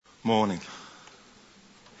Morning.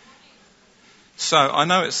 So, I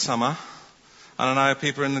know it's summer, and I know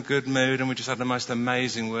people are in a good mood, and we just had the most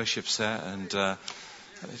amazing worship set, and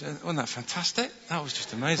wasn't that fantastic? That was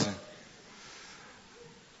just amazing.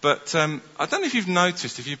 But I don't know if you've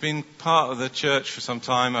noticed, if you've been part of the church for some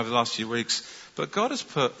time over the last few weeks, but God has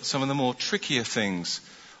put some of the more trickier things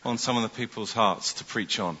on some of the people's hearts to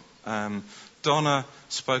preach on. Donna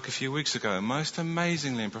spoke a few weeks ago, most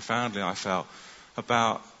amazingly and profoundly, I felt,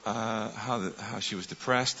 about how she was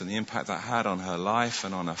depressed and the impact that had on her life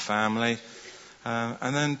and on her family.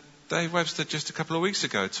 And then Dave Webster just a couple of weeks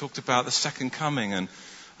ago talked about the second coming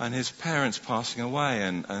and his parents passing away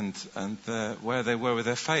and where they were with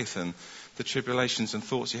their faith and the tribulations and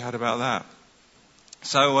thoughts he had about that.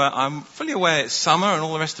 So I'm fully aware it's summer and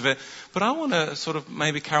all the rest of it, but I want to sort of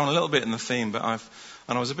maybe carry on a little bit in the theme. But I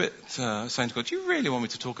was a bit saying to God, do you really want me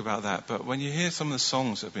to talk about that? But when you hear some of the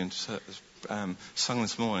songs that have been sung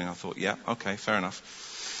this morning, I thought, yeah, okay, fair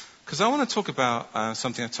enough. Because I want to talk about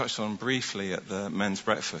something I touched on briefly at the men's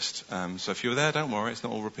breakfast. So if you were there, don't worry, it's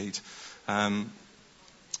not all repeat. But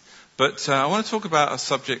I want to talk about a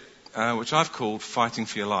subject which I've called fighting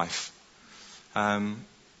for your life.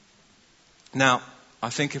 Now, I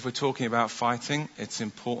think if we're talking about fighting, it's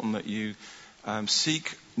important that you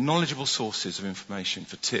seek knowledgeable sources of information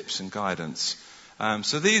for tips and guidance.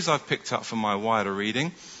 So these I've picked up from my wider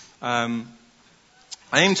reading. Aim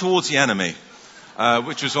towards the enemy,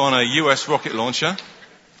 which was on a US rocket launcher.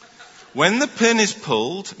 When the pin is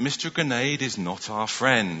pulled, Mr. Grenade is not our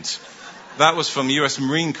friend. That was from US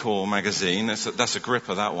Marine Corps magazine. That's a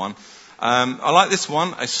gripper, that one. I like this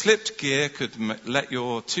one. A slipped gear could let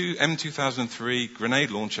your M2003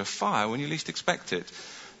 grenade launcher fire when you least expect it.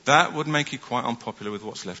 That would make you quite unpopular with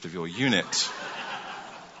what's left of your unit.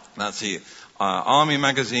 That's the Army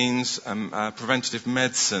Magazine's Preventative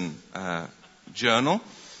Medicine journal.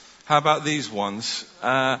 How about these ones?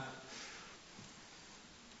 Move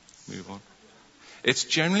on. It's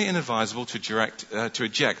generally inadvisable to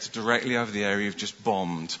eject directly over the area you've just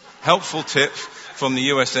bombed. Helpful tip from the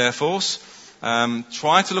US Air Force.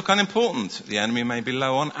 Try to look unimportant. The enemy may be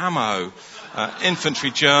low on ammo.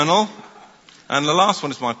 Infantry journal. And the last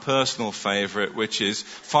one is my personal favourite, which is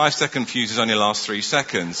 5-second fuses only last 3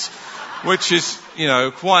 seconds. Which is,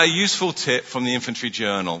 quite a useful tip from the Infantry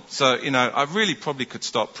Journal. So, I really probably could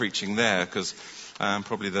stop preaching there because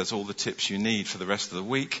probably there's all the tips you need for the rest of the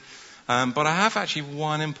week. But I have actually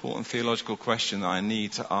one important theological question that I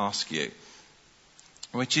need to ask you,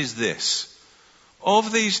 which is this.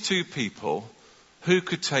 Of these two people, who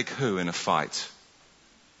could take who in a fight?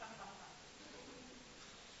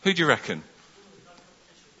 Who do you reckon?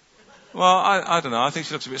 Well, I don't know. I think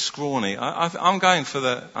she looks a bit scrawny. I'm going for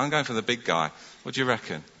the big guy. What do you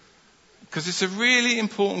reckon? Because it's a really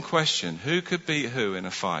important question. Who could beat who in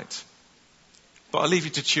a fight? But I'll leave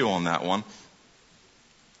you to chew on that one.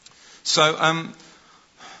 So,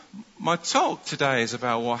 my talk today is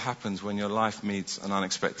about what happens when your life meets an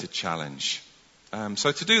unexpected challenge.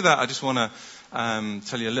 So to do that, I just want to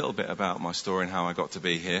tell you a little bit about my story and how I got to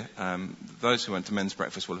be here. Those who went to men's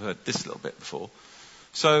breakfast will have heard this little bit before.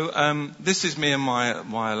 So this is me and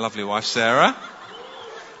my lovely wife, Sarah.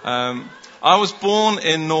 I was born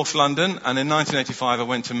in North London, and in 1985 I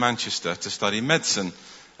went to Manchester to study medicine.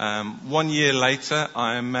 1 year later,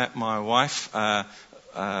 I met my wife. We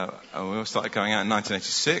all started going out in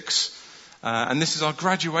 1986. And this is our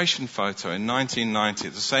graduation photo in 1990.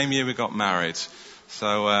 It's the same year we got married.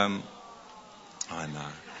 So, I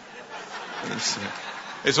know.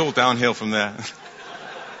 It's all downhill from there.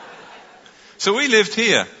 So we lived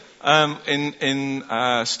here in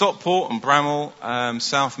Stockport and Bramall,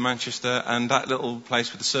 South Manchester, and that little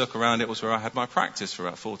place with the circle around it was where I had my practice for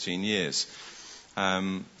about 14 years.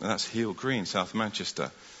 And that's Heel Green, South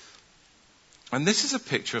Manchester. And this is a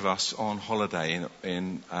picture of us on holiday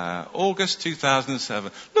in August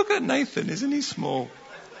 2007. Look at Nathan, isn't he small?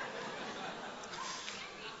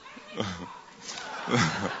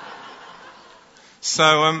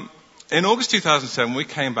 So, in August 2007, we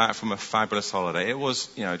came back from a fabulous holiday. It was,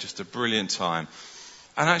 just a brilliant time.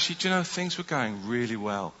 And actually, things were going really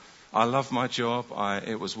well. I loved my job.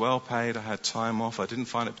 It was well paid. I had time off. I didn't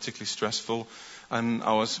find it particularly stressful. And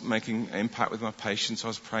I was making impact with my patients. I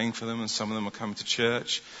was praying for them, and some of them were coming to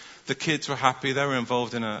church. The kids were happy. They were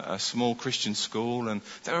involved in a small Christian school, and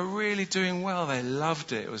they were really doing well. They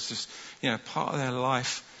loved it. It was just, part of their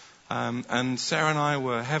life. And Sarah and I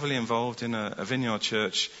were heavily involved in a vineyard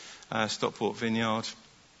church, Stockport Vineyard.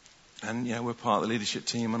 And, we're part of the leadership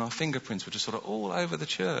team, and our fingerprints were just sort of all over the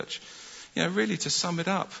church. Really, to sum it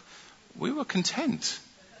up, we were content.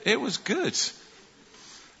 It was good.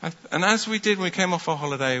 And as we did when we came off our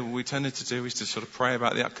holiday, we tended to do is to sort of pray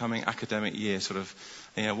about the upcoming academic year, sort of,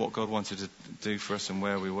 what God wanted to do for us and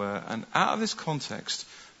where we were. And out of this context,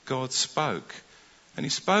 God spoke. And he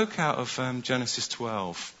spoke out of Genesis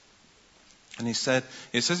 12. And it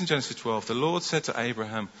says in Genesis 12, the Lord said to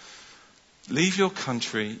Abraham, leave your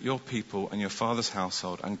country, your people, and your father's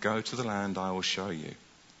household, and go to the land I will show you.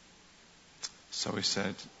 So he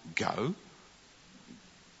said, go?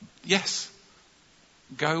 Yes.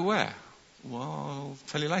 Go where? Well, I'll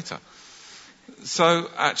tell you later. So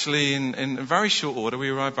actually, in very short order, we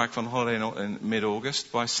arrived back from holiday in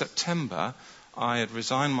mid-August. By September, I had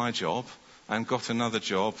resigned my job and got another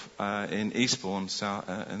job in Eastbourne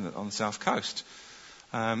on the south coast.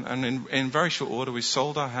 And in very short order, we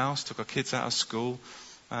sold our house, took our kids out of school,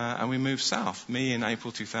 and we moved south. Me in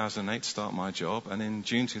April 2008 to start my job, and in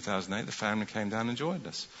June 2008, the family came down and joined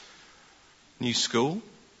us. New school,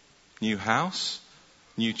 new house,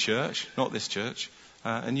 new church, not this church,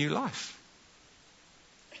 a new life.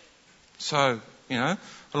 So,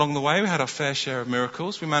 along the way we had our fair share of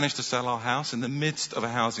miracles. We managed to sell our house in the midst of a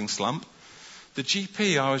housing slump. The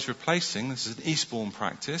GP I was replacing, this is an Eastbourne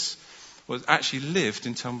practice, was actually lived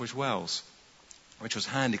in Tunbridge Wells, which was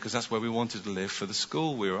handy because that's where we wanted to live for the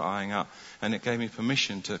school we were eyeing up. And it gave me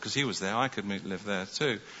permission to, because he was there, I could live there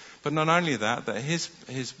too. But not only that his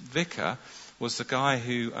vicar was the guy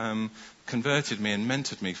who converted me and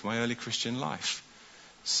mentored me for my early Christian life.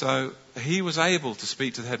 So he was able to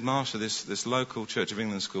speak to the headmaster of this local Church of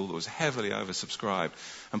England school that was heavily oversubscribed,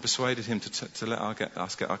 and persuaded him to let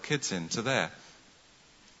us get our kids into there.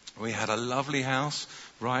 We had a lovely house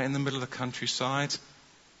right in the middle of the countryside.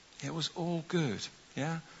 It was all good,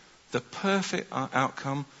 yeah? The perfect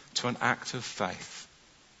outcome to an act of faith.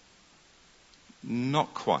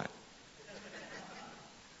 Not quite.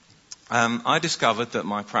 I discovered that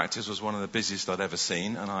my practice was one of the busiest I'd ever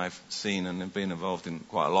seen, and I've seen and been involved in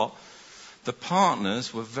quite a lot. The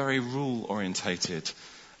partners were very rule orientated,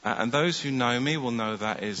 and those who know me will know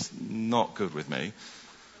that is not good with me.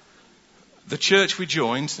 The church we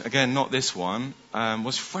joined, again not this one,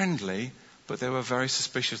 was friendly, but they were very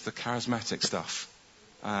suspicious of the charismatic stuff.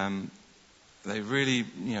 They really,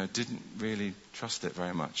 didn't really trust it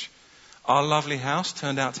very much. Our lovely house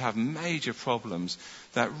turned out to have major problems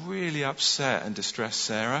that really upset and distressed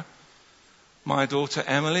Sarah. My daughter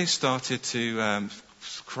Emily started to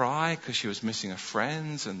cry because she was missing her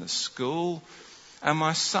friends and the school. And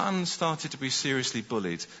my son started to be seriously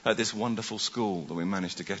bullied at this wonderful school that we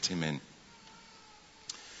managed to get him in.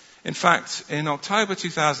 In fact, in October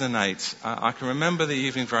 2008, I can remember the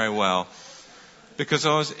evening very well because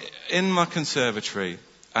I was in my conservatory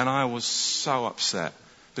and I was so upset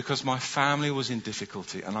because my family was in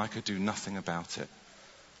difficulty and I could do nothing about it.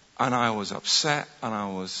 And I was upset and I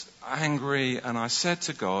was angry, and I said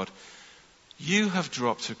to God, you have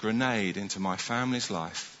dropped a grenade into my family's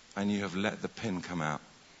life and you have let the pin come out.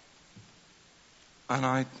 And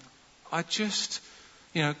I just,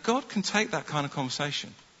 God can take that kind of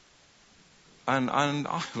conversation. And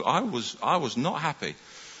I was not happy,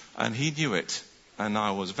 and he knew it, and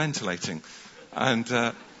I was ventilating. And,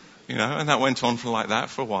 and that went on like that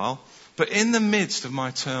for a while. But in the midst of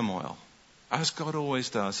my turmoil, as God always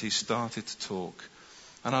does, he started to talk.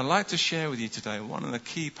 And I'd like to share with you today one of the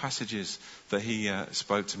key passages that he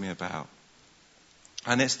spoke to me about.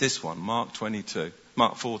 And it's this one, Mark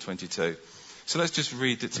 4:22. So let's just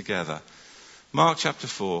read it together. Mark chapter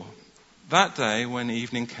 4. That day when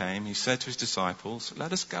evening came, he said to his disciples,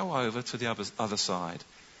 let us go over to the other side.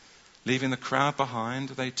 Leaving the crowd behind,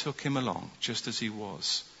 they took him along, just as he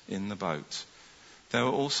was, in the boat. There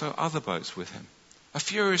were also other boats with him. A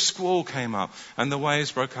furious squall came up, and the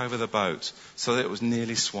waves broke over the boat, so that it was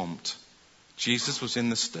nearly swamped. Jesus was in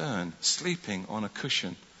the stern, sleeping on a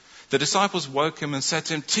cushion. The disciples woke him and said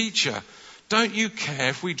to him, Teacher, don't you care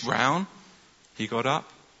if we drown? He got up,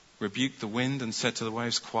 rebuked the wind, and said to the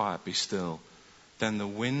waves, Quiet, be still. Then the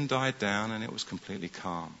wind died down, and it was completely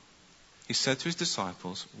calm. He said to his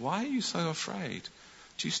disciples, Why are you so afraid?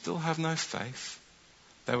 Do you still have no faith?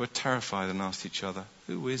 They were terrified and asked each other,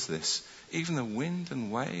 Who is this? Even the wind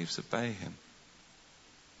and waves obey him.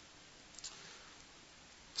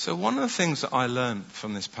 So one of the things that I learned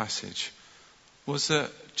from this passage was that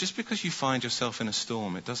just because you find yourself in a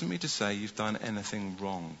storm, it doesn't mean to say you've done anything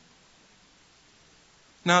wrong.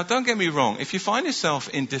 Now, don't get me wrong. If you find yourself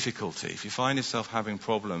in difficulty, if you find yourself having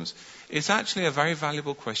problems, it's actually a very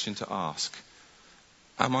valuable question to ask.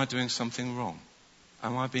 Am I doing something wrong?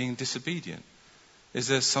 Am I being disobedient? Is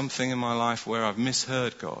there something in my life where I've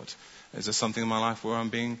misheard God? Is there something in my life where I'm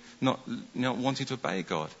being not wanting to obey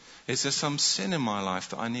God? Is there some sin in my life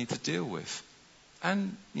that I need to deal with?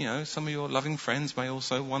 And, some of your loving friends may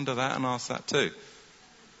also wonder that and ask that too.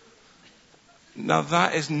 Now,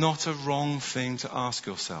 that is not a wrong thing to ask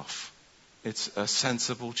yourself. It's a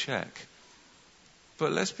sensible check.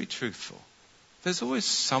 But let's be truthful. There's always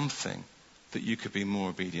something that you could be more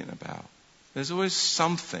obedient about. There's always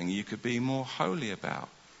something you could be more holy about.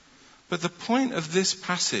 But the point of this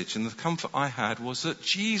passage and the comfort I had was that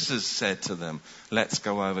Jesus said to them, let's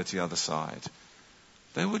go over to the other side.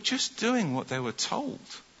 They were just doing what they were told.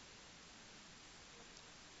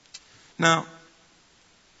 Now,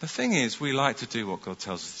 the thing is, we like to do what God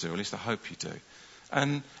tells us to do, at least I hope you do.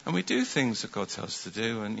 And we do things that God tells us to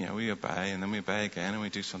do, and we obey, and then we obey again, and we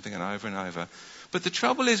do something over and over. But the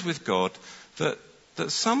trouble is with God that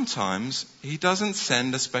sometimes he doesn't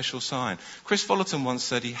send a special sign. Chris Fullerton once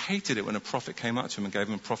said he hated it when a prophet came up to him and gave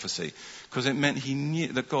him a prophecy, because it meant he knew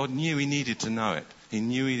that God knew he needed to know it. He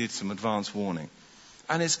knew he needed some advance warning.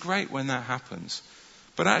 And it's great when that happens.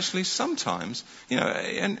 But actually sometimes,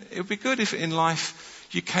 and it would be good if in life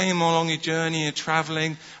you came along your journey, you're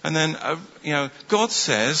traveling, and then, God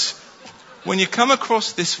says, when you come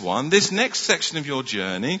across this next section of your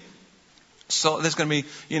journey, so there's going to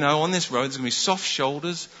be, on this road, there's going to be soft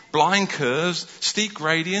shoulders, blind curves, steep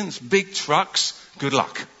gradients, big trucks. Good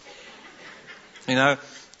luck.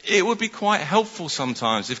 It would be quite helpful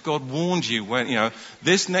sometimes if God warned you when,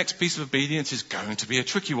 this next piece of obedience is going to be a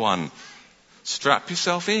tricky one. Strap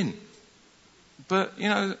yourself in. But,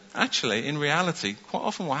 actually, in reality, quite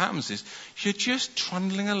often what happens is you're just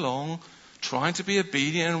trundling along, trying to be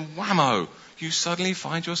obedient, and whammo, you suddenly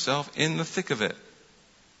find yourself in the thick of it.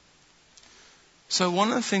 So one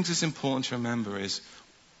of the things that's important to remember is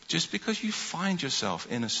just because you find yourself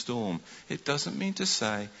in a storm, it doesn't mean to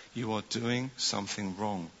say you are doing something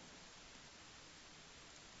wrong.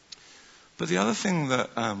 But the other thing that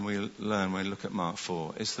we learn when we look at Mark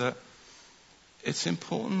 4 is that it's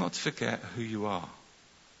important not to forget who you are,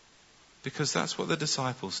 because that's what the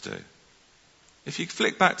disciples do. If you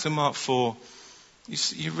flick back to Mark 4,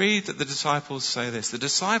 you read that the disciples say this. The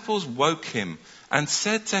disciples woke him and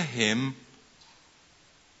said to him,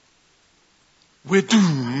 "We're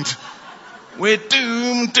doomed. We're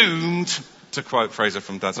doomed," to quote Fraser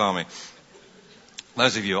from Dad's Army.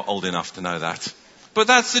 Those of you are old enough to know that. But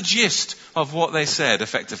that's the gist of what they said,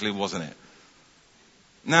 effectively, wasn't it?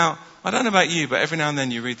 Now, I don't know about you, but every now and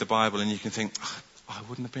then you read the Bible and you can think, I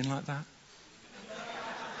wouldn't have been like that.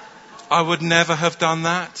 I would never have done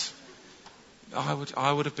that. I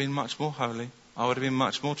would have been much more holy. I would have been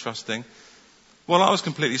much more trusting. Well, I was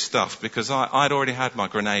completely stuffed because I'd already had my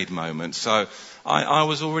grenade moment. So I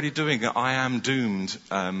was already doing an I am doomed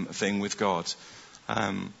thing with God.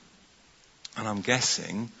 And I'm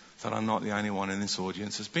guessing that I'm not the only one in this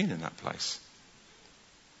audience who's been in that place.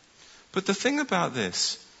 But the thing about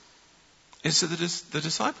this is that the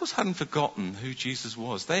disciples hadn't forgotten who Jesus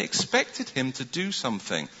was. They expected him to do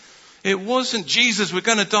something. It wasn't, Jesus, we're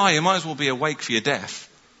going to die. You might as well be awake for your death.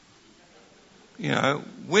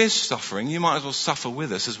 We're suffering. You might as well suffer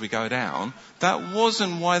with us as we go down. That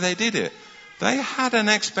wasn't why they did it. They had an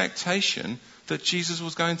expectation that Jesus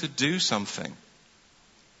was going to do something.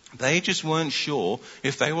 They just weren't sure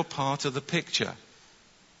if they were part of the picture.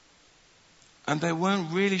 And they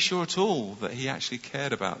weren't really sure at all that he actually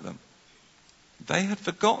cared about them. They had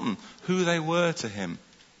forgotten who they were to him.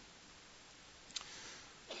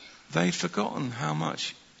 They'd forgotten how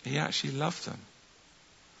much he actually loved them.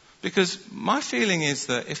 Because my feeling is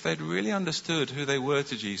that if they'd really understood who they were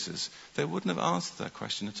to Jesus, they wouldn't have asked that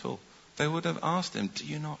question at all. They would have asked him, do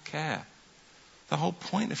you not care? The whole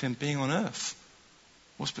point of him being on earth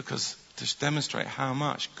was because to demonstrate how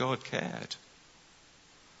much God cared.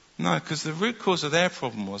 No, because the root cause of their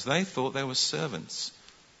problem was they thought they were servants.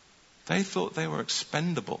 They thought they were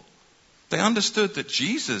expendable. They understood that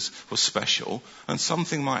Jesus was special and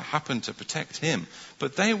something might happen to protect him.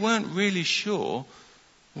 But they weren't really sure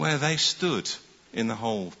where they stood in the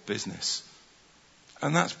whole business.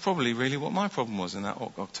 And that's probably really what my problem was in that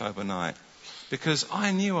October night. Because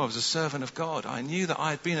I knew I was a servant of God. I knew that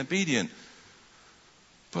I had been obedient.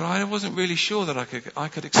 But I wasn't really sure that I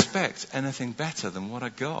could expect anything better than what I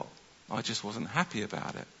got. I just wasn't happy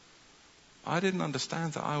about it. I didn't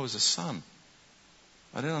understand that I was a son.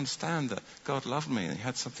 I didn't understand that God loved me and he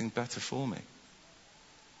had something better for me.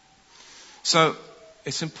 So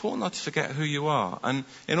it's important not to forget who you are. And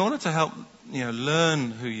in order to help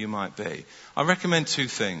learn who you might be, I recommend two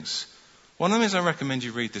things. One of them is I recommend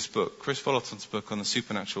you read this book, Chris Fullerton's book on the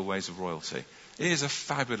supernatural ways of royalty. It is a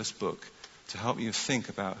fabulous book to help you think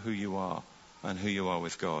about who you are and who you are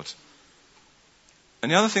with God.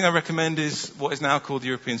 And the other thing I recommend is what is now called the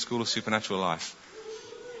European School of Supernatural Life.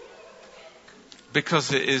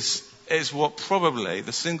 because it is what probably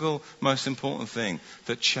the single most important thing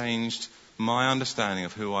that changed my understanding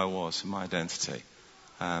of who I was, my identity.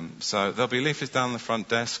 So there'll be leaflets down the front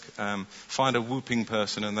desk. Find a whooping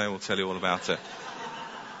person and they will tell you all about it.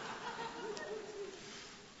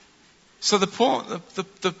 So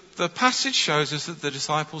the passage shows us that the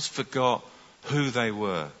disciples forgot who they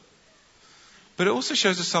were. But it also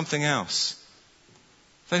shows us something else.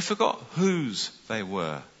 They forgot whose they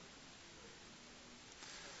were.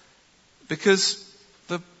 Because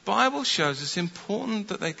the Bible shows it's important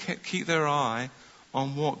that they keep their eye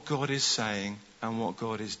on what God is saying and what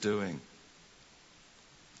God is doing.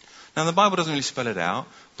 Now the Bible doesn't really spell it out,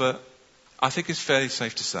 but I think it's fairly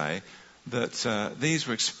safe to say that these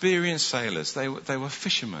were experienced sailors. They were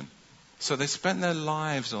fishermen. So they spent their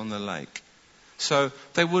lives on the lake. So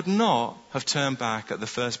they would not have turned back at the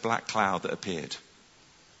first black cloud that appeared.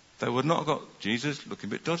 They would not have got, Jesus, looking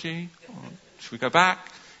a bit dodgy. Should we go back?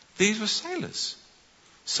 These were sailors.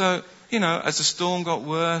 So, as the storm got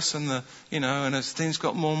worse and as things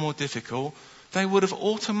got more and more difficult, they would have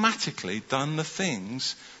automatically done the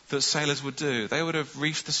things that sailors would do. They would have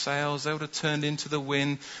reefed the sails. They would have turned into the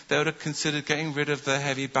wind. They would have considered getting rid of their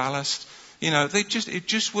heavy ballast. It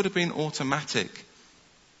just would have been automatic.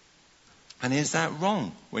 And is that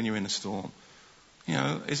wrong when you're in a storm?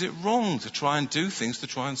 Is it wrong to try and do things to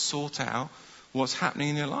try and sort out what's happening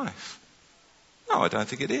in your life? No, I don't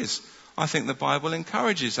think it is. I think the Bible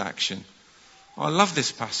encourages action. I love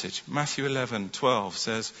this passage. Matthew 11:12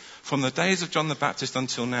 says, "From the days of John the Baptist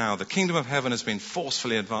until now, the kingdom of heaven has been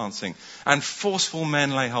forcefully advancing, and forceful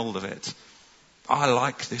men lay hold of it." I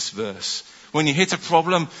like this verse. When you hit a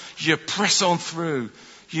problem, you press on through.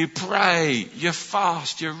 You pray, you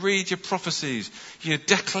fast, you read your prophecies, you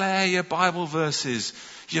declare your Bible verses,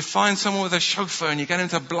 you find someone with a shofar and you get him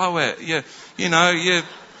to blow it.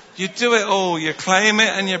 You do it all. You claim it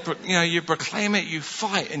and you proclaim it. You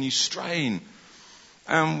fight and you strain.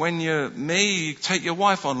 And when you take your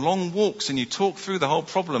wife on long walks and you talk through the whole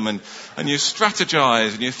problem and you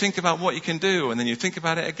strategize and you think about what you can do and then you think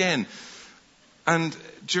about it again. And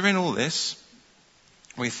during all this,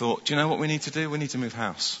 we thought, do you know what we need to do? We need to move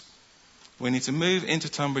house. We need to move into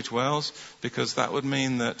Tunbridge Wells because that would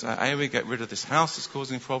mean that we get rid of this house that's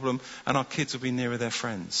causing a problem and our kids will be nearer their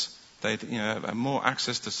friends. They'd have more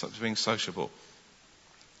access to being sociable.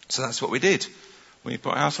 So that's what we did. We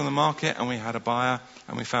put a house on the market and we had a buyer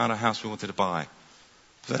and we found a house we wanted to buy.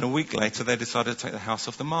 But then a week later they decided to take the house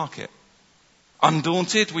off the market.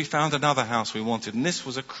 Undaunted, we found another house we wanted. And this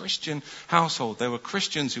was a Christian household. There were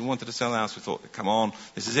Christians who wanted to sell the house. We thought, come on,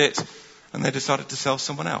 this is it. And they decided to sell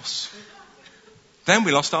someone else. Then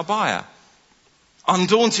we lost our buyer.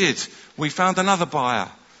 Undaunted, we found another buyer.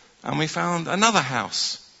 And we found another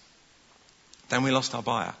house. Then we lost our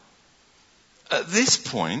buyer. At this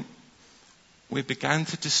point, we began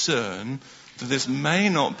to discern that this may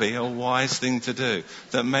not be a wise thing to do.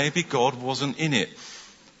 That maybe God wasn't in it.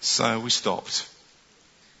 So we stopped.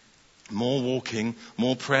 More walking,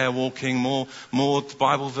 more prayer walking, more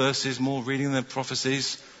Bible verses, more reading the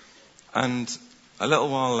prophecies. And a little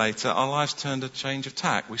while later, our lives turned a change of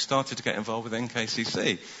tack. We started to get involved with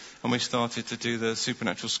NKCC. And we started to do the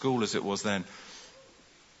supernatural school as it was then.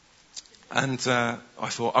 And I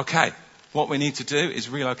thought, okay, what we need to do is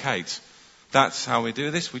relocate. That's how we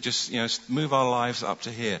do this. We just, move our lives up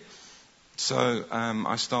to here. So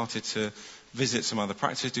I started to visit some other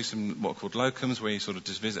practices, do some what are called locums, where you sort of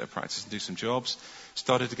just visit a practice and do some jobs.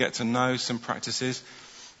 Started to get to know some practices.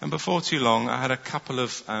 And before too long, I had a couple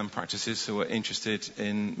of practices who were interested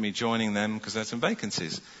in me joining them because there had some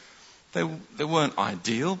vacancies. They weren't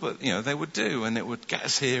ideal, but, they would do, and it would get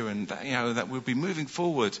us here, and, that we'd be moving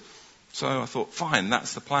forward. So I thought, fine,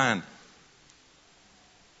 that's the plan.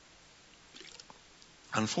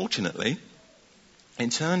 Unfortunately,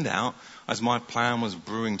 it turned out, as my plan was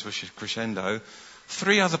brewing to a crescendo,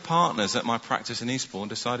 3 other partners at my practice in Eastbourne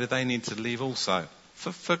decided they needed to leave also,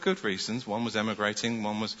 for good reasons. One was emigrating,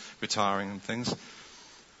 one was retiring and things.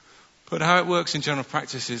 But how it works in general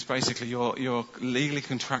practice is basically you're legally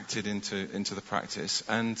contracted into the practice,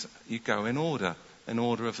 and you go in order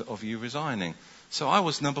of you resigning. So I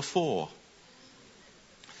was number 4.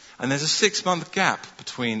 And there's a 6-month gap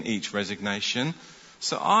between each resignation.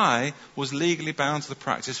 So I was legally bound to the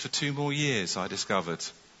practice for 2 more years, I discovered.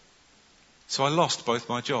 So I lost both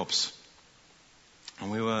my jobs.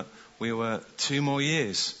 And we were 2 more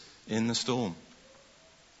years in the storm.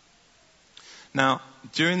 Now,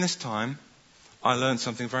 during this time, I learned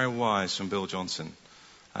something very wise from Bill Johnson.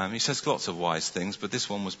 He says lots of wise things, but this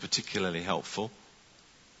one was particularly helpful.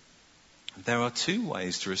 There are 2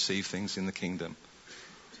 ways to receive things in the kingdom.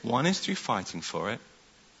 One is through fighting for it,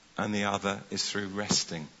 and the other is through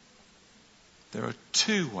resting. There are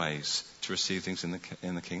two ways to receive things in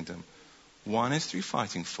the kingdom. One is through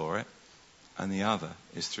fighting for it, and the other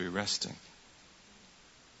is through resting.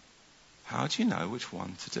 How do you know which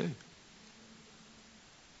one to do?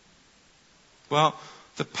 Well,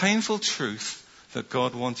 the painful truth that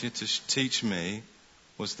God wanted to teach me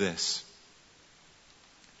was this.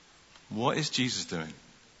 What is Jesus doing?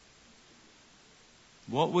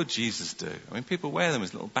 What would Jesus do? I mean, people wear them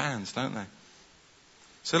as little bands, don't they?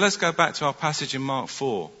 So let's go back to our passage in Mark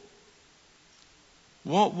 4.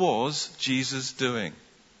 What was Jesus doing?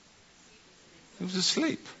 He was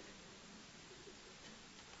asleep.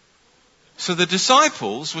 So the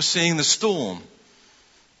disciples were seeing the storm.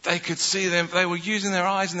 They could see them. They were using their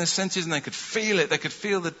eyes and their senses, and they could feel it. They could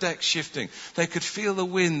feel the deck shifting. They could feel the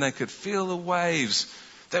wind. They could feel the waves.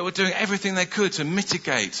 They were doing everything they could to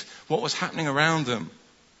mitigate what was happening around them.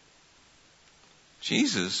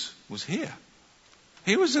 Jesus was here.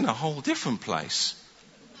 He was in a whole different place.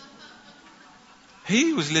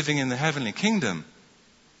 He was living in the heavenly kingdom.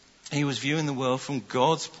 He was viewing the world from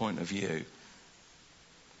God's point of view.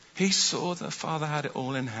 He saw that the Father had it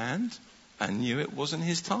all in hand and knew it wasn't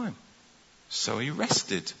his time. So he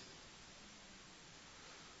rested.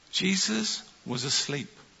 Jesus was asleep.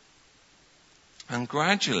 And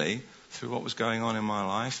gradually, through what was going on in my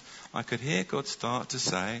life, I could hear God start to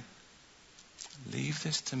say, leave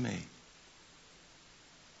this to me.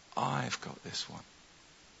 I've got this one.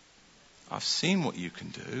 I've seen what you can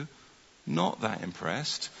do. Not that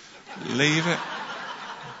impressed. Leave it.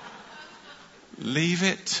 Leave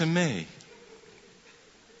it to me.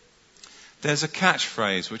 There's a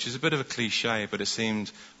catchphrase, which is a bit of a cliche, but it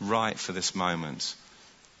seemed right for this moment.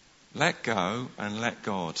 Let go and let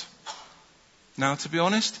God. Now, to be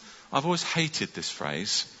honest, I've always hated this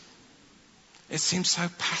phrase. It seems so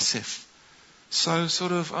passive. So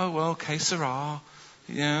sort of, oh well, que sera.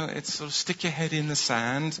 You know, it's sort of stick your head in the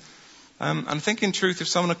sand. And I think in truth, if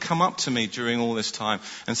someone had come up to me during all this time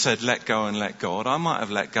and said, let go and let God, I might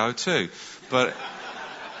have let go too. But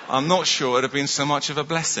I'm not sure it would have been so much of a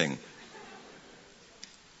blessing.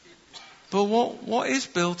 But what is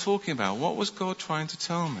Bill talking about? What was God trying to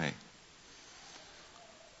tell me?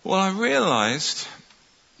 Well, I realized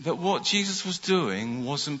that what Jesus was doing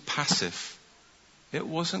wasn't passive. It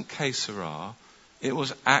wasn't que sera. It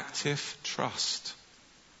was active trust.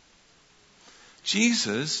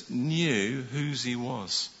 Jesus knew whose he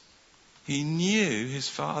was. He knew his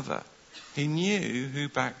Father. He knew who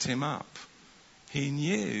backed him up. He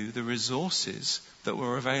knew the resources that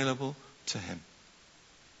were available to him.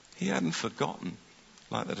 He hadn't forgotten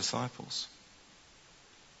like the disciples.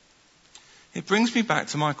 It brings me back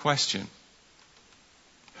to my question.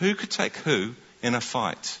 Who could take who in a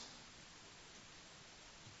fight?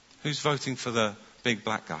 Who's voting for the big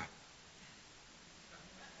black guy?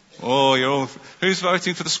 Oh, who's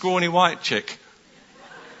voting for the scrawny white chick?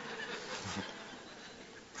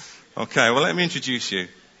 Okay, well, let me introduce you.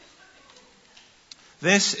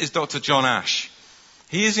 This is Dr. John Ash.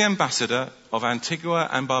 He is the ambassador of Antigua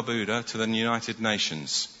and Barbuda to the United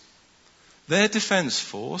Nations. Their defense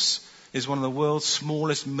force is one of the world's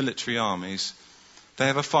smallest military armies. They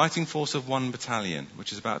have a fighting force of 1 battalion,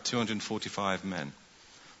 which is about 245 men.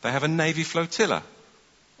 They have a navy flotilla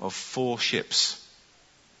of 4 ships.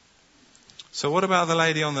 So what about the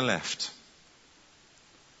lady on the left?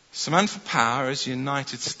 Samantha Power is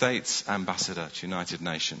United States ambassador to United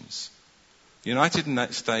Nations.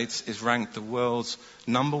 United States is ranked the world's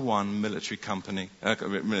 #1 military country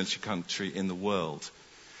in the world.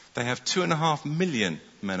 They have 2.5 million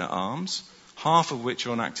men at arms, half of which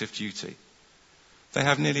are on active duty. They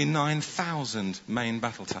have nearly 9,000 main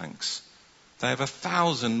battle tanks. They have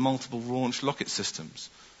 1,000 multiple launch rocket systems.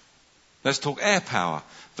 Let's talk air power.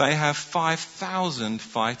 They have 5,000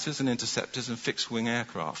 fighters and interceptors and fixed-wing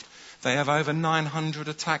aircraft. They have over 900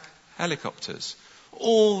 attack helicopters.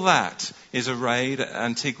 All that is arrayed at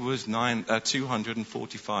Antigua's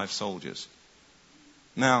 245 soldiers.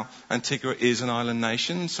 Now, Antigua is an island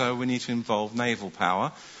nation, so we need to involve naval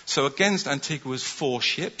power. So against Antigua's 4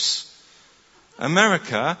 ships,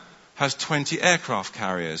 America has 20 aircraft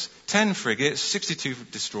carriers, 10 frigates, 62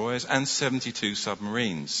 destroyers, and 72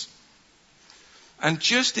 submarines. And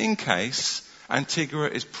just in case Antigua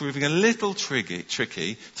is proving a little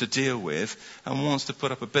tricky to deal with and wants to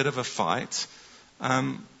put up a bit of a fight,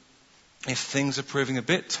 if things are proving a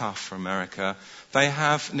bit tough for America, they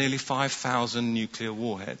have nearly 5,000 nuclear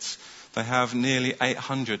warheads. They have nearly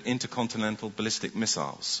 800 intercontinental ballistic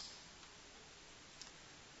missiles.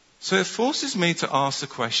 So it forces me to ask the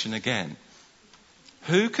question again.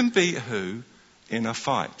 Who can beat who in a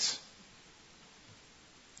fight.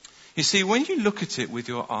 You see, when you look at it with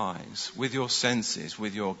your eyes, with your senses,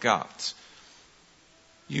 with your gut,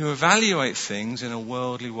 you evaluate things in a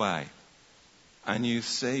worldly way. And you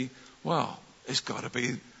see, well, it's got to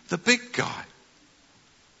be the big guy.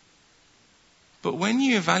 But when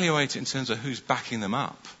you evaluate it in terms of who's backing them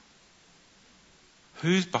up,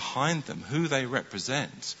 who's behind them, who they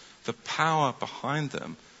represent, the power behind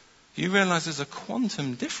them, you realize there's a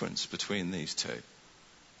quantum difference between these two.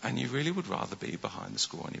 And you really would rather be behind the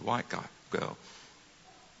scrawny white girl.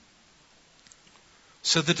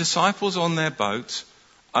 So the disciples on their boat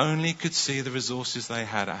only could see the resources they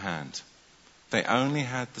had at hand. They only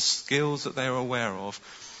had the skills that they were aware of.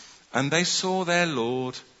 And they saw their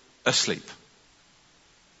Lord asleep.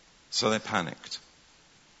 So they panicked.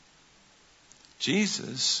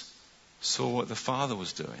 Jesus saw what the Father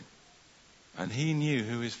was doing. And he knew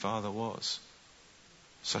who his Father was.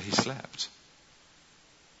 So he slept.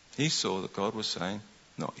 He saw that God was saying,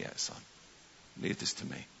 not yet, son. Leave this to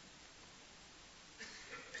me.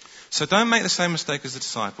 So don't make the same mistake as the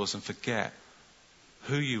disciples and forget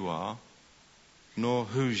who you are, nor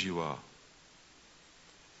whose you are.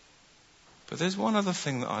 But there's one other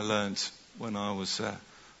thing that I learned when I was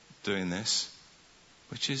doing this,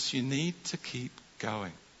 which is you need to keep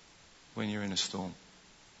going when you're in a storm.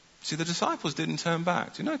 See, the disciples didn't turn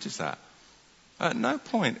back. Do you notice that? At no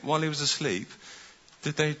point while he was asleep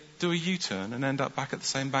did they do a U-turn and end up back at the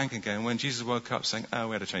same bank again when Jesus woke up saying, oh,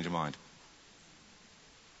 we had a change of mind.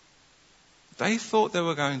 They thought they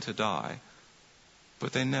were going to die,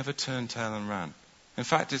 but they never turned tail and ran. In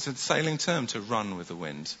fact, it's a sailing term to run with the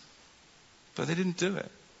wind. But they didn't do it.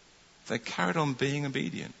 They carried on being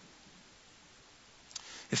obedient.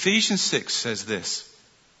 Ephesians 6 says this,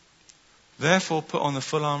 therefore put on the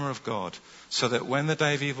full armour of God, so that when the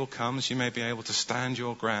day of evil comes, you may be able to stand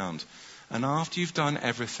your ground. And after you've done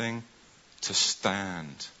everything, to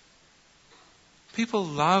stand. People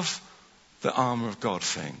love the armour of God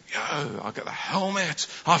thing. Yo, I've got the helmet,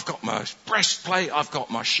 I've got my breastplate, I've got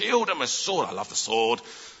my shield and my sword. I love the sword.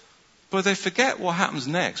 But they forget what happens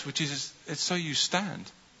next, which is it's so you stand.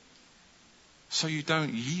 So you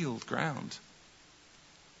don't yield ground.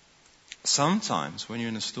 Sometimes when you're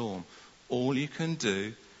in a storm, all you can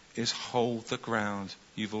do is hold the ground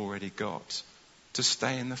you've already got to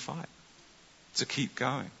stay in the fight, to keep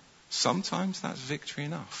going. Sometimes that's victory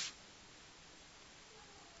enough.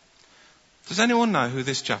 Does anyone know who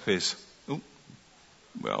this chap is? Ooh,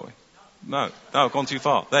 where are we? No, I've gone too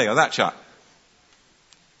far. There you go, that chap.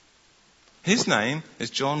 His name is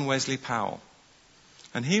John Wesley Powell.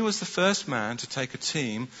 And he was the first man to take a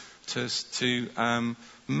team to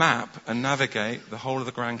map and navigate the whole of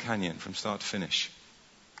the Grand Canyon from start to finish.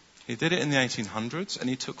 He did it in the 1800s, and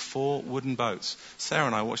he took 4 wooden boats. Sarah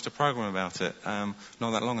and I watched a program about it not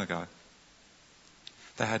that long ago.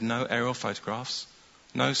 They had no aerial photographs,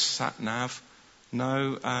 no sat-nav,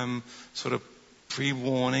 no sort of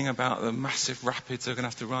pre-warning about the massive rapids they're going to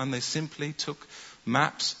have to run. They simply took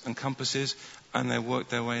maps and compasses and they worked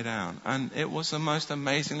their way down. And it was the most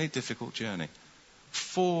amazingly difficult journey.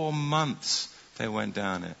 4 months they went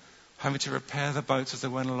down it, having to repair the boats as they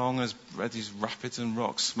went along as these rapids and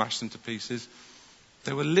rocks smashed them to pieces.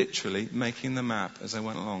 They were literally making the map as they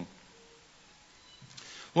went along.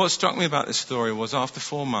 What struck me about this story was after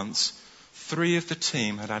 4 months, 3 of the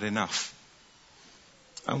team had had enough.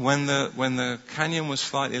 And when the canyon was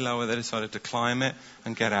slightly lower, they decided to climb it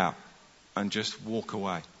and get out and just walk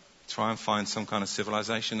away. Try and find some kind of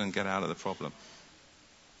civilization and get out of the problem.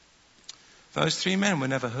 Those 3 men were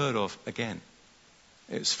never heard of again.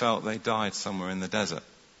 It was felt they died somewhere in the desert.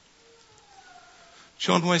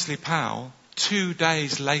 John Wesley Powell, 2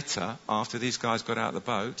 days later, after these guys got out of the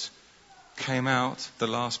boat, came out the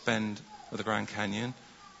last bend of the Grand Canyon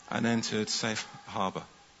and entered safe harbor.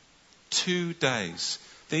 2 days.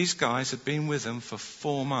 These guys had been with them for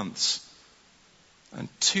 4 months. And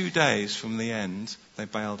 2 days from the end, they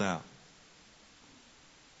bailed out.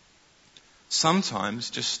 Sometimes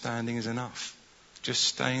just standing is enough. Just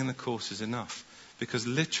staying the course is enough. Because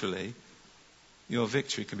literally, your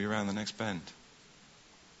victory could be around the next bend.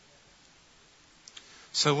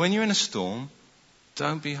 So when you're in a storm,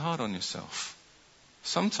 don't be hard on yourself.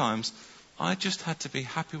 Sometimes I just had to be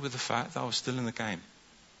happy with the fact that I was still in the game.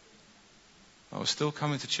 I was still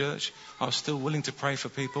coming to church. I was still willing to pray for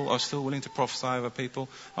people. I was still willing to prophesy over people.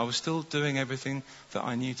 I was still doing everything that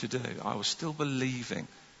I knew to do. I was still believing.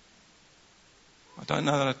 I don't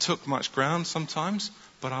know that I took much ground sometimes,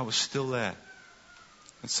 but I was still there.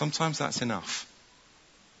 And sometimes that's enough.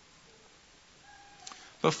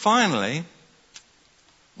 But finally,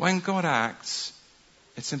 when God acts,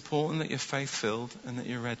 It's important that you're faith-filled and that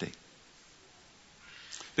you're ready.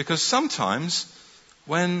 Because sometimes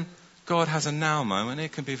when God has a now moment,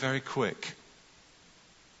 it can be very quick.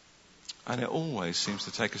 And it always seems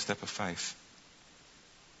to take a step of faith.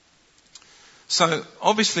 So,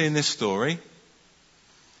 obviously in this story,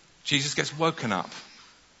 Jesus gets woken up.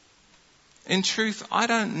 In truth, I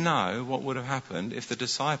don't know what would have happened if the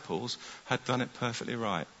disciples had done it perfectly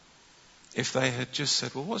right. If they had just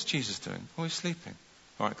said, well, what's Jesus doing? Oh, he's sleeping.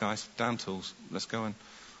 All right, guys, down tools. Let's go and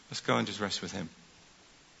just rest with him.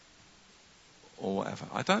 Or whatever.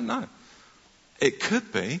 I don't know. It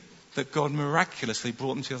could be that God miraculously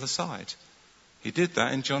brought them to the other side. He did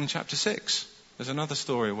that in John chapter 6. There's another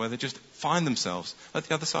story where they just find themselves at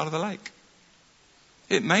the other side of the lake.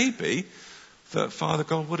 It may be that Father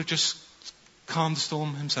God would have just calmed the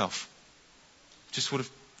storm himself. Just would have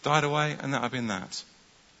died away and that would have been that.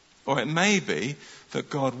 Or it may be that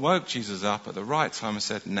God woke Jesus up at the right time and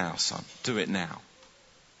said, now son, do it now.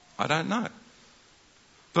 I don't know.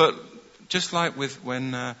 But just like with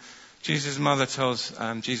when Jesus' mother tells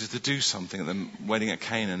Jesus to do something at the wedding at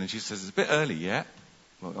Canaan, and Jesus says, it's a bit early yet.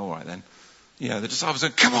 Well, all right then. The disciples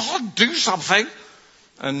said, come on, do something.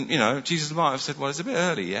 And, Jesus might have said, well, it's a bit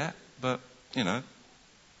early yet, but,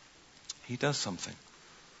 he does something.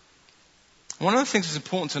 One of the things that's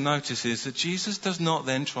important to notice is that Jesus does not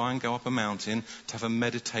then try and go up a mountain to have a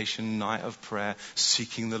meditation night of prayer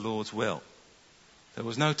seeking the Lord's will. There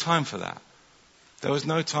was no time for that. There was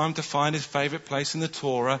no time to find his favourite place in the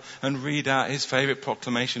Torah and read out his favourite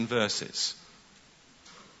proclamation verses.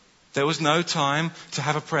 There was no time to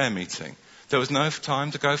have a prayer meeting. There was no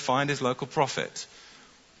time to go find his local prophet.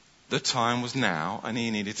 The time was now, and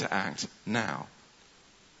he needed to act now.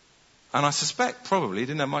 And I suspect probably he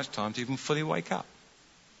didn't have much time to even fully wake up.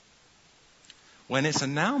 When it's a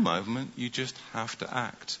now moment, you just have to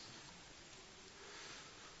act.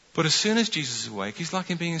 But as soon as Jesus is awake, he's like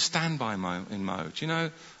him being in standby mode.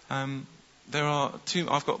 There are two.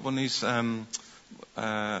 I've got one of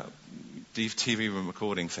these TV room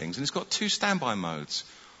recording things, and it's got two standby modes.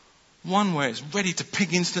 One where it's ready to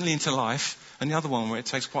ping instantly into life, and the other one where it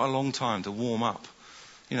takes quite a long time to warm up.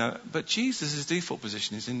 But Jesus' default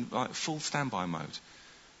position is in full standby mode.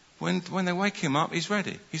 When they wake him up, he's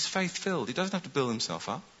ready. He's faith-filled. He doesn't have to build himself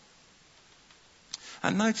up.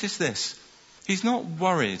 And notice this. He's not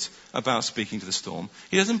worried about speaking to the storm.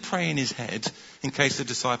 He doesn't pray in his head in case the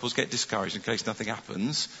disciples get discouraged, in case nothing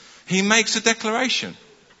happens. He makes a declaration.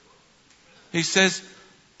 He says,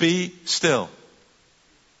 be still.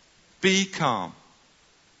 Be calm.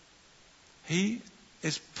 He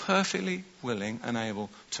is perfectly willing and able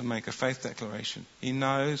to make a faith declaration. He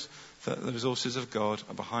knows that the resources of God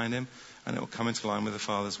are behind him and it will come into line with the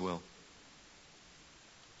Father's will.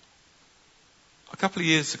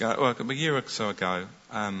 A year or so ago,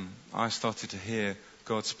 I started to hear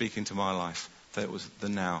God speak into my life that the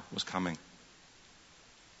now was coming.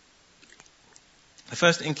 The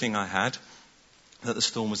first inkling I had that the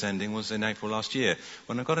storm was ending was in April last year,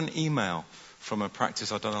 when I got an email from a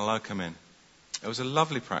practice I'd done a locum in. It was a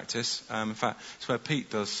lovely practice. In fact, it's where Pete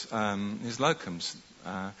does his locums,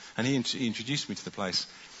 and he introduced me to the place.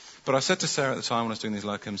 But I said to Sarah at the time when I was doing these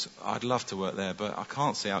locums, I'd love to work there, but I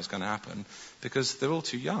can't see how it's going to happen because they're all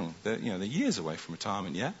too young. They're years away from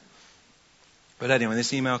retirement yet. But anyway,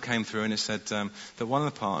 this email came through and it said that one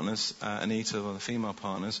of the partners, Anita, one of the female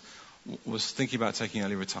partners, was thinking about taking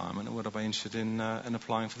early retirement and would I be interested in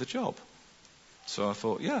applying for the job. So I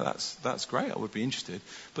thought, yeah, that's great. I would be interested.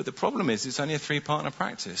 But the problem is it's only a 3-partner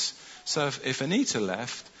practice. So if Anita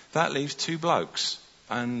left, that leaves 2 blokes.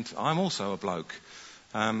 And I'm also a bloke.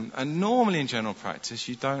 And normally in general practice,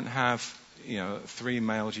 you don't have, 3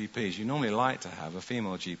 male GPs. You normally like to have a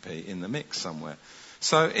female GP in the mix somewhere.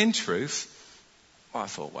 So in truth, I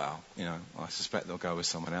thought, I suspect they'll go with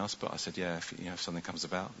someone else. But I said, yeah, if something comes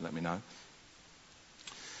about, let me know.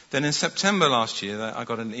 Then in September last year, I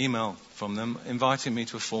got an email from them inviting me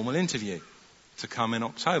to a formal interview to come in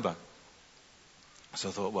October. So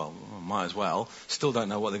I thought, well, might as well. Still don't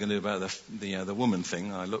know what they're going to do about the woman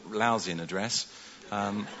thing. I look lousy in a dress.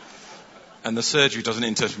 And the surgery doesn't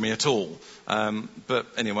interest me at all. But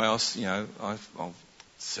anyway, I'll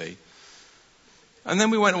see. And then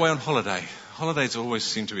we went away on holiday. Holidays always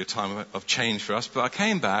seem to be a time of change for us. But I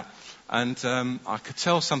came back and I could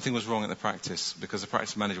tell something was wrong at the practice because the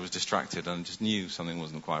practice manager was distracted and just knew something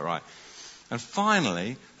wasn't quite right. And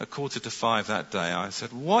finally, at 4:45 that day, I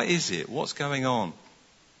said, what is it? What's going on?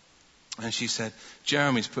 And she said,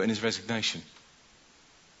 Jeremy's put in his resignation.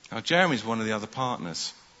 Now, Jeremy's one of the other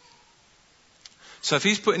partners. So if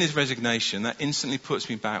he's put in his resignation, that instantly puts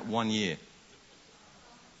me back 1 year.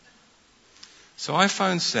 So I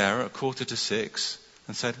phoned Sarah at 5:45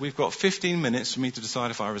 and said, we've got 15 minutes for me to decide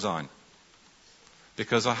if I resign.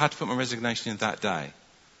 Because I had to put my resignation in that day.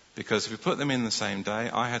 Because if we put them in the same day,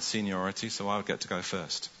 I had seniority, so I would get to go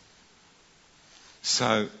first.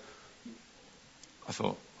 So I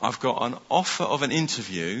thought, I've got an offer of an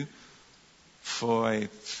interview for a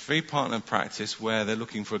 3-partner practice where they're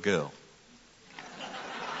looking for a girl.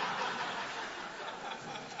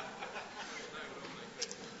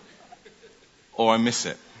 Or I miss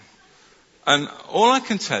it. And all I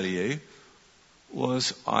can tell you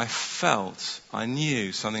was I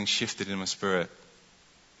knew something shifted in my spirit.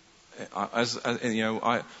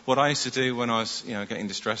 What I used to do when I was, getting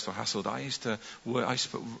distressed or hassled, I used to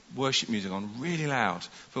put worship music on really loud,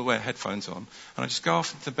 wear headphones on, and I'd just go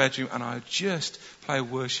off into the bedroom and I would just play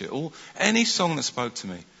worship, any song that spoke to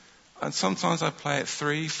me. And sometimes I'd play it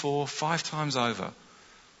 3, 4, 5 times over,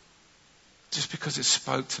 just because it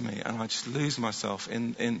spoke to me, and I just lose myself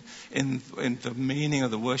in the meaning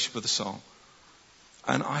of the worship of the song.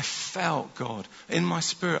 And I felt God in my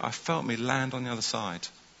spirit. I felt me land on the other side.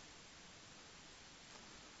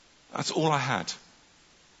 That's all I had.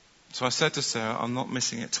 So I said to Sarah, I'm not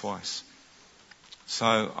missing it twice.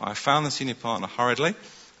 So I found the senior partner hurriedly.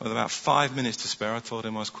 With about 5 minutes to spare, I told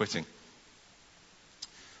him I was quitting.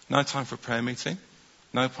 No time for a prayer meeting.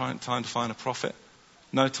 No time to find a prophet.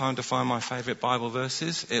 No time to find my favourite Bible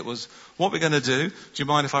verses. It was, what we're going to do, you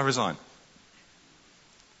mind if I resign?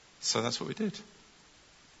 So that's what we did.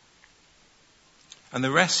 And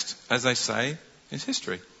the rest, as they say, is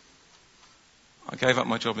history. I gave up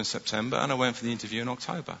my job in September and I went for the interview in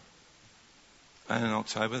October. And in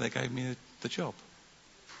October they gave me the job.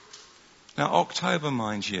 Now October,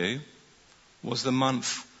 mind you, was the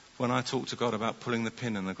month when I talked to God about pulling the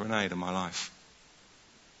pin in the grenade in my life.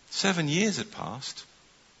 7 years had passed.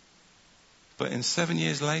 But 7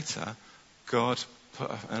 years later, God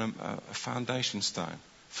put a foundation stone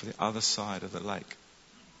for the other side of the lake.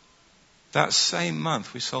 That same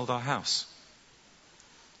month we sold our house.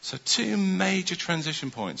 So 2 major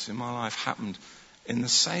transition points in my life happened in the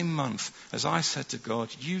same month as I said to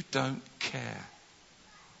God, you don't care.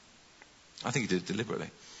 I think he did it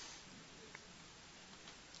deliberately.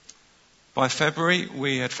 By February,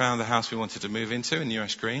 we had found the house we wanted to move into in New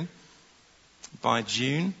Ash Green. By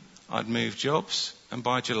June, I'd moved jobs. And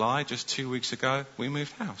by July, just 2 weeks ago, we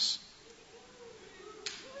moved house.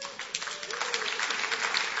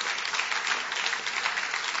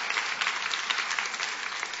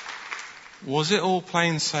 Was it all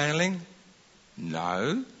plain sailing?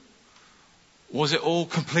 No. Was it all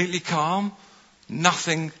completely calm?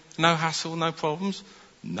 Nothing, no hassle, no problems?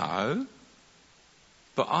 No.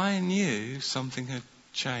 But I knew something had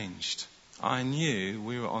changed. I knew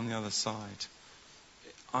we were on the other side.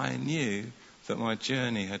 I knew that my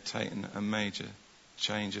journey had taken a major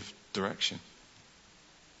change of direction.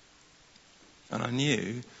 And I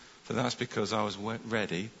knew that that's because I was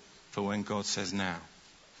ready for when God says now.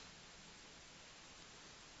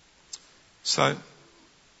 So,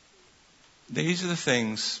 these are the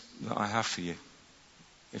things that I have for you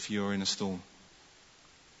if you're in a storm.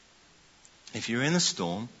 If you're in a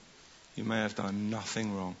storm, you may have done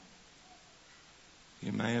nothing wrong.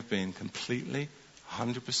 You may have been completely,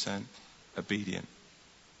 100% obedient.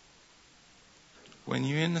 When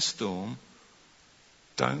you're in the storm,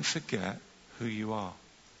 don't forget who you are.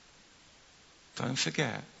 Don't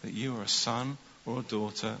forget that you are a son or a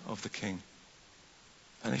daughter of the King.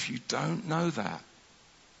 And if you don't know that,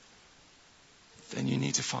 then you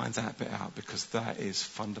need to find that bit out, because that is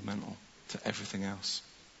fundamental to everything else.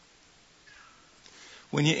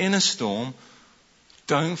 When you're in a storm,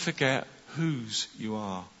 don't forget whose you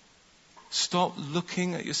are. Stop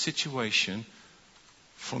looking at your situation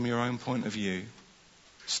from your own point of view.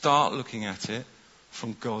 Start looking at it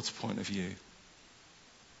from God's point of view.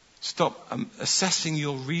 Stop assessing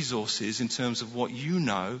your resources in terms of what you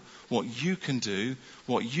know, what you can do,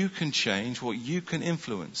 what you can change, what you can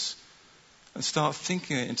influence. And start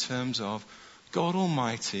thinking it in terms of God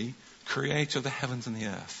Almighty, creator of the heavens and the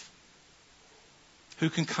earth,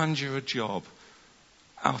 who can conjure a job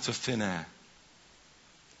out of thin air,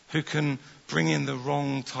 who can bring in the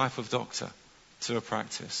wrong type of doctor to a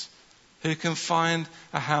practice, who can find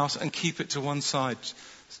a house and keep it to one side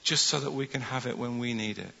just so that we can have it when we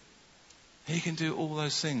need it. He can do all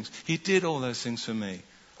those things. He did all those things for me,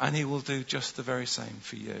 and he will do just the very same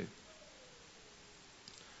for you.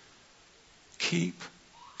 Keep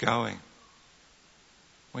going.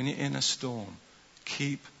 When you're in a storm,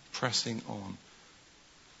 keep pressing on.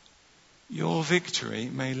 Your victory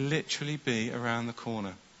may literally be around the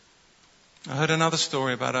corner. I heard another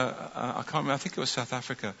story about I can't remember, I think it was South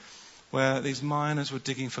Africa, where these miners were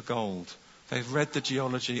digging for gold. They'd read the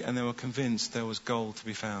geology and they were convinced there was gold to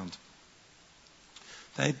be found.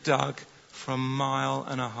 They dug for a mile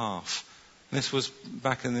and a half. This was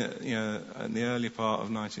back in the early part of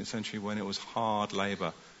the 19th century when it was hard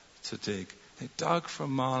labour to dig. They dug for a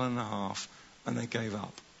mile and a half and they gave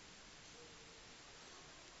up.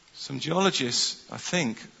 Some geologists, I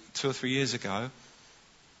think, 2 or 3 years ago,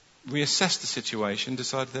 reassessed the situation,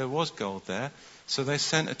 decided there was gold there, so they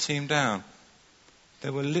sent a team down. They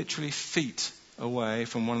were literally feet away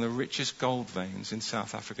from one of the richest gold veins in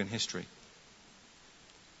South African history.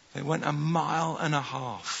 They went a mile and a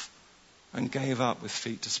half and gave up with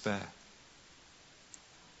feet to spare.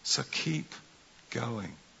 So keep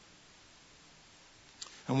going.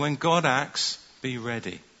 And when God acts, be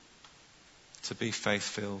ready to be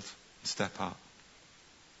faith-filled and step up.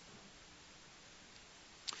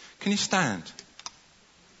 Can you stand?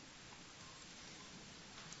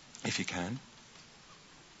 If you can.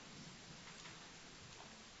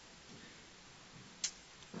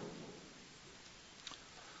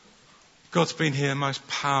 God's been here most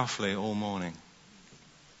powerfully all morning.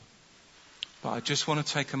 But I just want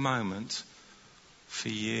to take a moment for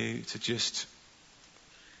you to just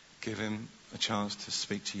give him a chance to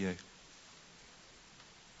speak to you.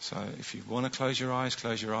 So if you want to close your eyes,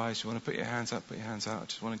 close your eyes. If you want to put your hands up, put your hands out. I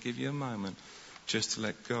just want to give you a moment just to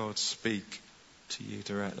let God speak to you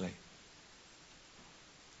directly.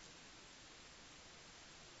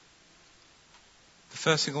 The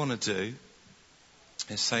first thing I want to do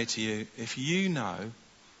is say to you, if you know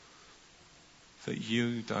that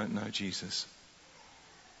you don't know Jesus,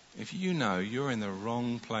 if you know you're in the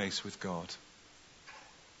wrong place with God,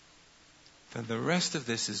 then the rest of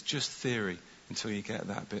this is just theory until you get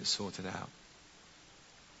that bit sorted out.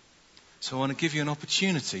 So I want to give you an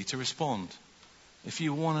opportunity to respond. If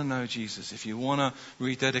you want to know Jesus, if you want to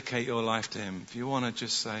rededicate your life to him, if you want to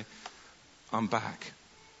just say, I'm back,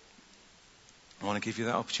 I want to give you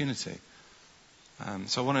that opportunity.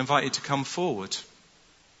 So I want to invite you to come forward.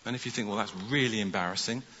 And if you think, well, that's really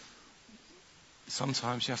embarrassing,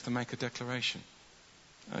 sometimes you have to make a declaration.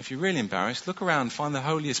 If you're really embarrassed, look around, find the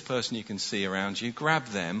holiest person you can see around you, grab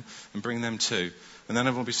them and bring them too. And then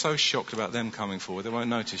everyone will be so shocked about them coming forward, they won't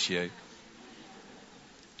notice you.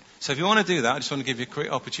 So if you want to do that, I just want to give you a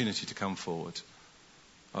quick opportunity to come forward.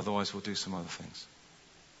 Otherwise, we'll do some other things.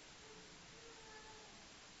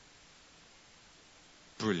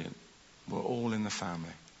 Brilliant. We're all in the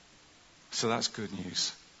family. So that's good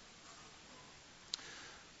news.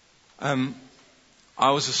 I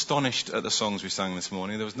was astonished at the songs we sang this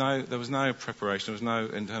morning. There was no preparation. There was no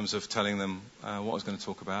in terms of telling them what I was going to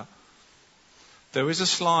talk about. There is a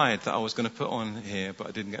slide that I was going to put on here, but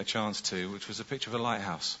I didn't get a chance to, which was a picture of a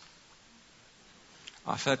lighthouse.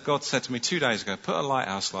 God said to me 2 days ago, put a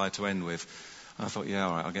lighthouse slide to end with. And I thought, yeah,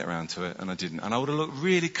 all right, I'll get around to it. And I didn't. And I would have looked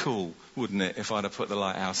really cool, wouldn't it, if I'd have put the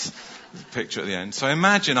lighthouse picture at the end. So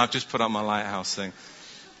imagine I've just put up my lighthouse thing.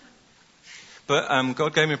 But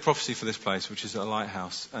God gave me a prophecy for this place, which is a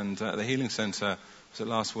lighthouse. And the Healing Centre, was it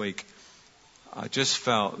last week? I just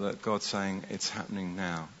felt that God's saying, it's happening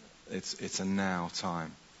now. It's a now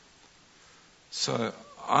time. So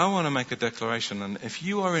I want to make a declaration. And if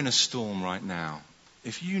you are in a storm right now,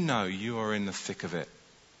 if you know you are in the thick of it,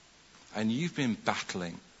 and you've been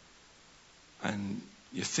battling, and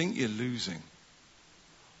you think you're losing,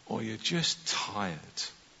 or you're just tired,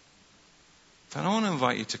 then I want to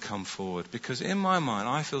invite you to come forward, because in my mind,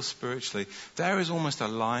 I feel spiritually, there is almost a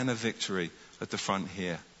line of victory at the front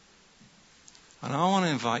here. And I want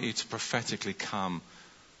to invite you to prophetically come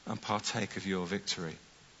and partake of your victory.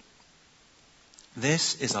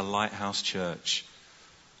 This is a lighthouse church.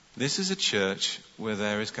 This is a church where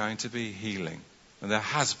there is going to be healing. And there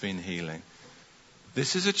has been healing.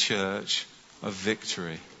 This is a church of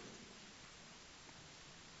victory.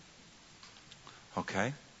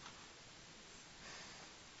 Okay?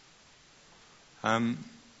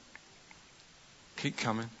 Keep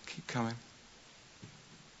coming. Keep coming.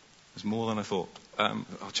 There's more than I thought.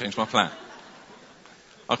 I'll change my plan.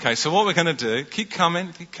 Okay, so what we're going to do, keep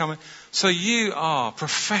coming, keep coming. So you are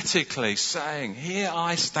prophetically saying, here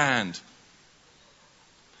I stand.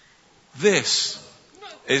 This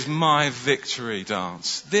is my victory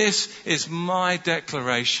dance. This is my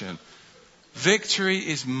declaration. Victory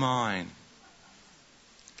is mine.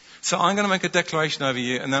 So I'm going to make a declaration over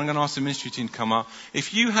you, and then I'm going to ask the ministry team to come up.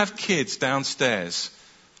 If you have kids downstairs,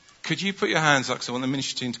 could you put your hands up? Because I want the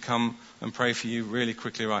ministry team to come and pray for you really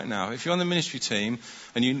quickly right now. If you're on the ministry team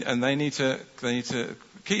and they need to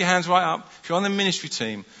keep your hands right up. If you're on the ministry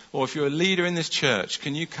team or if you're a leader in this church,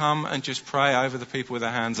 can you come and just pray over the people with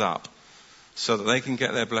their hands up? so that they can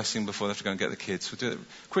get their blessing before they have to go and get the kids. We'll do it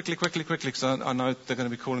quickly, because I know they're going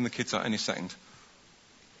to be calling the kids out any second.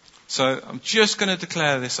 So I'm just going to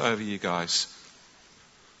declare this over you guys.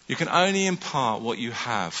 You can only impart what you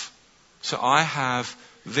have. So I have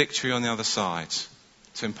victory on the other side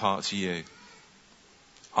to impart to you.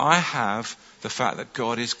 I have the fact that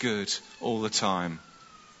God is good all the time,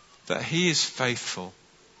 that He is faithful,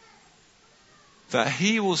 that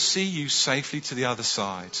He will see you safely to the other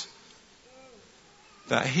side,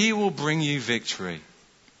 that He will bring you victory,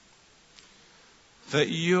 that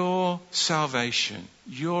your salvation,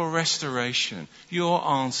 your restoration, your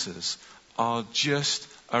answers are just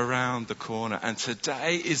around the corner. And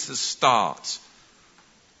today is the start.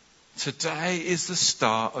 Today is the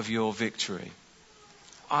start of your victory.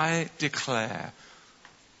 I declare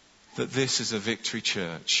that this is a victory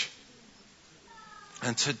church.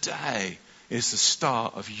 And today is the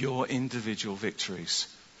start of your individual victories.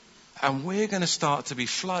 And we're going to start to be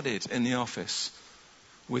flooded in the office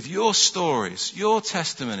with your stories, your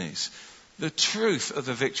testimonies, the truth of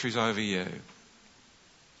the victories over you.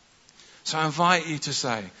 So I invite you to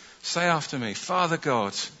say after me, Father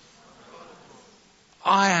God,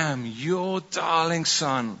 I am your darling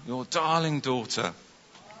son, your darling daughter.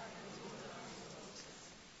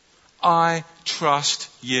 I trust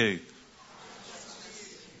you.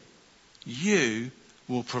 You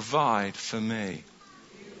will provide for me.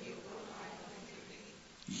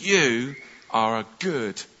 You are a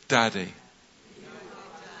good daddy.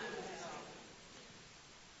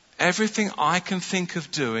 Everything I can think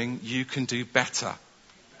of doing, you can do better.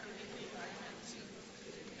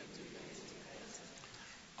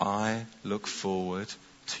 I look forward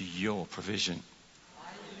to your provision.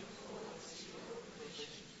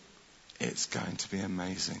 It's going to be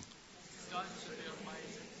amazing.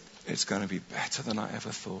 It's going to be better than I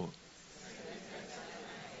ever thought.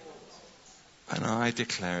 And I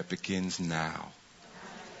declare it begins now.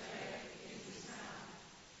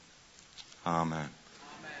 Amen.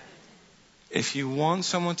 If you want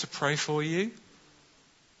someone to pray for you,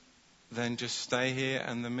 then just stay here,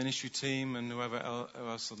 and the ministry team and whoever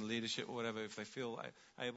else on the leadership or whatever, if they feel able